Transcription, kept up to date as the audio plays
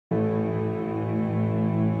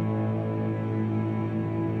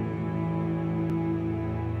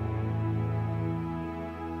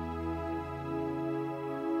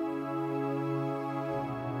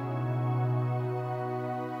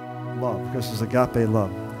love, because it's agape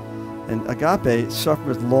love. And agape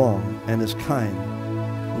suffereth long and is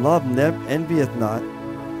kind. Love never envieth not.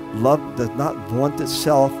 Love does not vaunt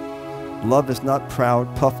itself. Love is not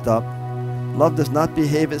proud, puffed up. Love does not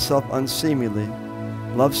behave itself unseemly.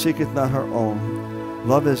 Love seeketh not her own.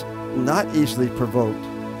 Love is not easily provoked.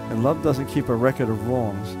 And love doesn't keep a record of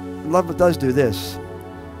wrongs. Love does do this.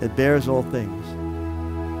 It bears all things.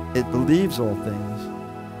 It believes all things.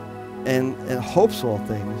 And it hopes all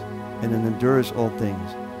things. And it endures all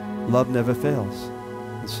things. Love never fails.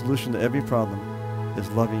 The solution to every problem is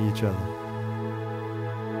loving each other.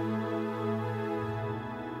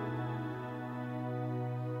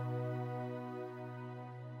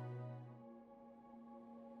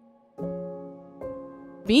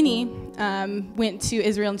 Beanie went to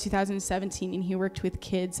Israel in 2017, and he worked with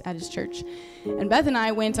kids at his church. And Beth and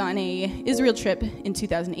I went on a Israel trip in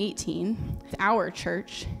 2018 with our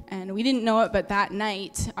church, and we didn't know it, but that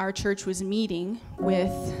night our church was meeting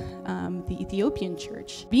with the Ethiopian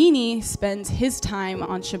church. Beanie spends his time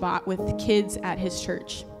on Shabbat with kids at his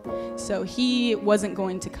church, so he wasn't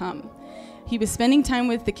going to come. He was spending time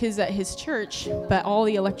with the kids at his church, but all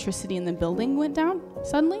the electricity in the building went down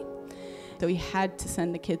suddenly. So he had to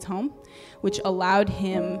send the kids home, which allowed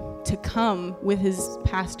him to come with his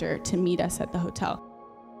pastor to meet us at the hotel.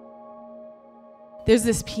 There's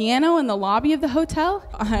this piano in the lobby of the hotel.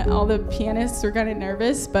 All the pianists were kind of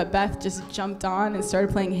nervous, but Beth just jumped on and started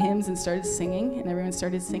playing hymns and started singing, and everyone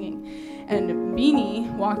started singing. And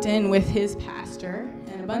Beanie walked in with his pastor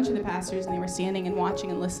and a bunch of the pastors, and they were standing and watching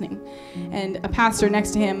and listening. And a pastor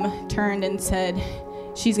next to him turned and said,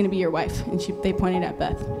 "She's going to be your wife," and they pointed at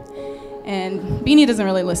Beth. And Beanie doesn't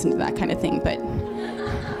really listen to that kind of thing, but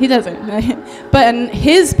he doesn't. But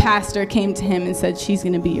his pastor came to him and said, "She's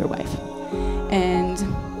going to be your wife." And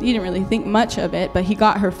he didn't really think much of it, but he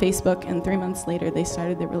got her Facebook, and 3 months later they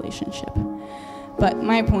started their relationship. But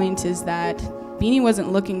my point is that Beanie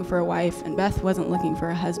wasn't looking for a wife, and Beth wasn't looking for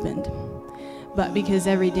a husband. But because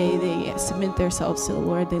every day they submit themselves to the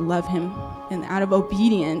Lord, they love him, and out of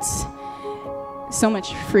obedience, so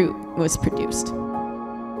much fruit was produced.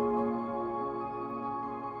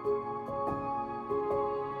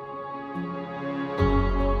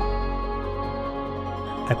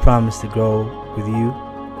 I promise to grow with you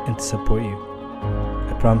and to support you.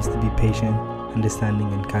 I promise to be patient, understanding,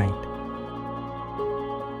 and kind.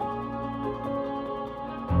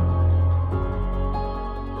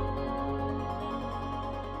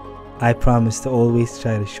 I promise to always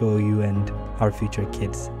try to show you and our future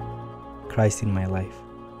kids Christ in my life.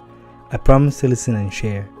 I promise to listen and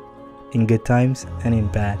share. In good times and in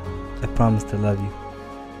bad, I promise to love you.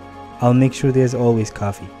 I'll make sure there's always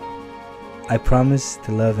coffee. I promise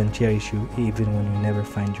to love and cherish you even when you never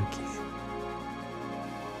find your keys.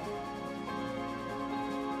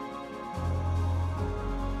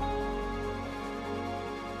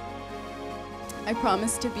 I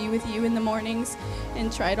promise to be with you in the mornings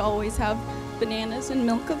and try to always have bananas and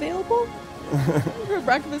milk available for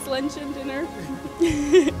breakfast, lunch, and dinner.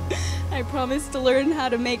 I promise to learn how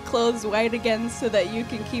to make clothes white again so that you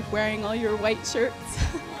can keep wearing all your white shirts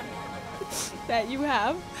that you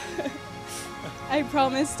have. I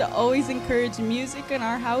promise to always encourage music in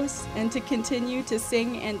our house and to continue to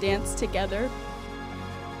sing and dance together.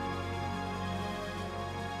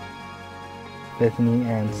 Bethany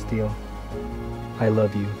Ann Steele, I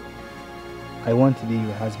love you. I want to be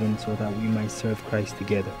your husband so that we might serve Christ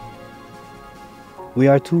together. We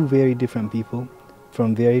are two very different people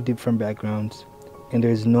from very different backgrounds, and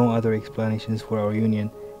there is no other explanations for our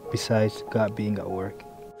union besides God being at work.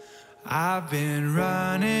 I've been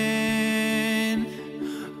running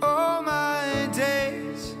all my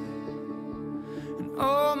days, and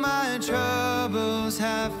all my troubles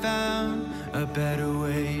have found a better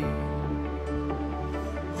way.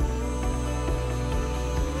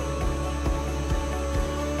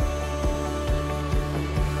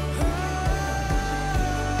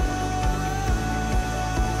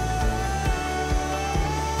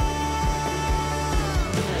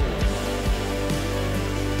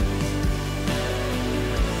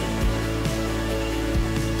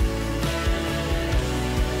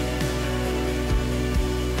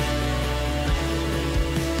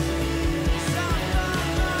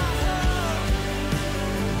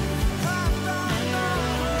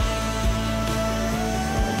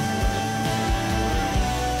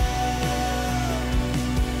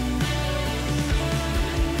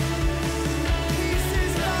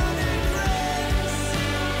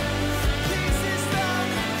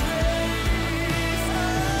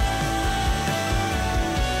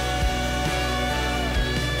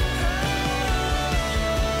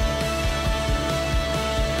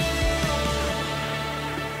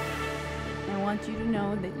 you to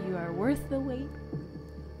know that you are worth the wait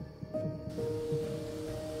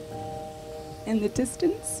and the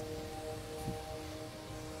distance.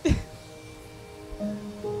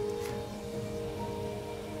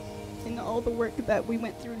 And all the work that we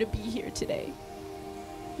went through to be here today.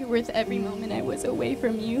 You're worth every moment I was away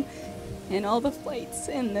from you, and all the flights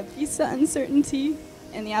and the visa uncertainty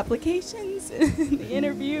and the applications and the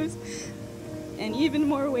interviews and even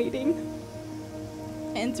more waiting.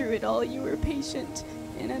 And through it all, you were patient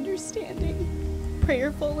and understanding,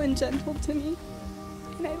 prayerful and gentle to me,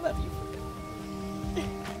 and I love you for that.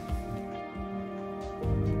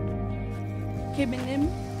 Kebenim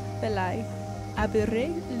belai,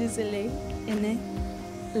 abire lizele ene,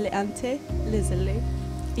 leante lizele,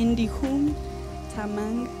 indihum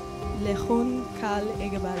tamang lehon kal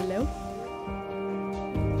egabaleo.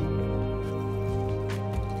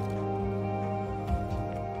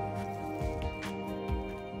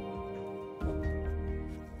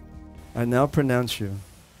 I now pronounce you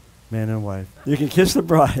man and wife. You can kiss the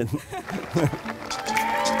bride.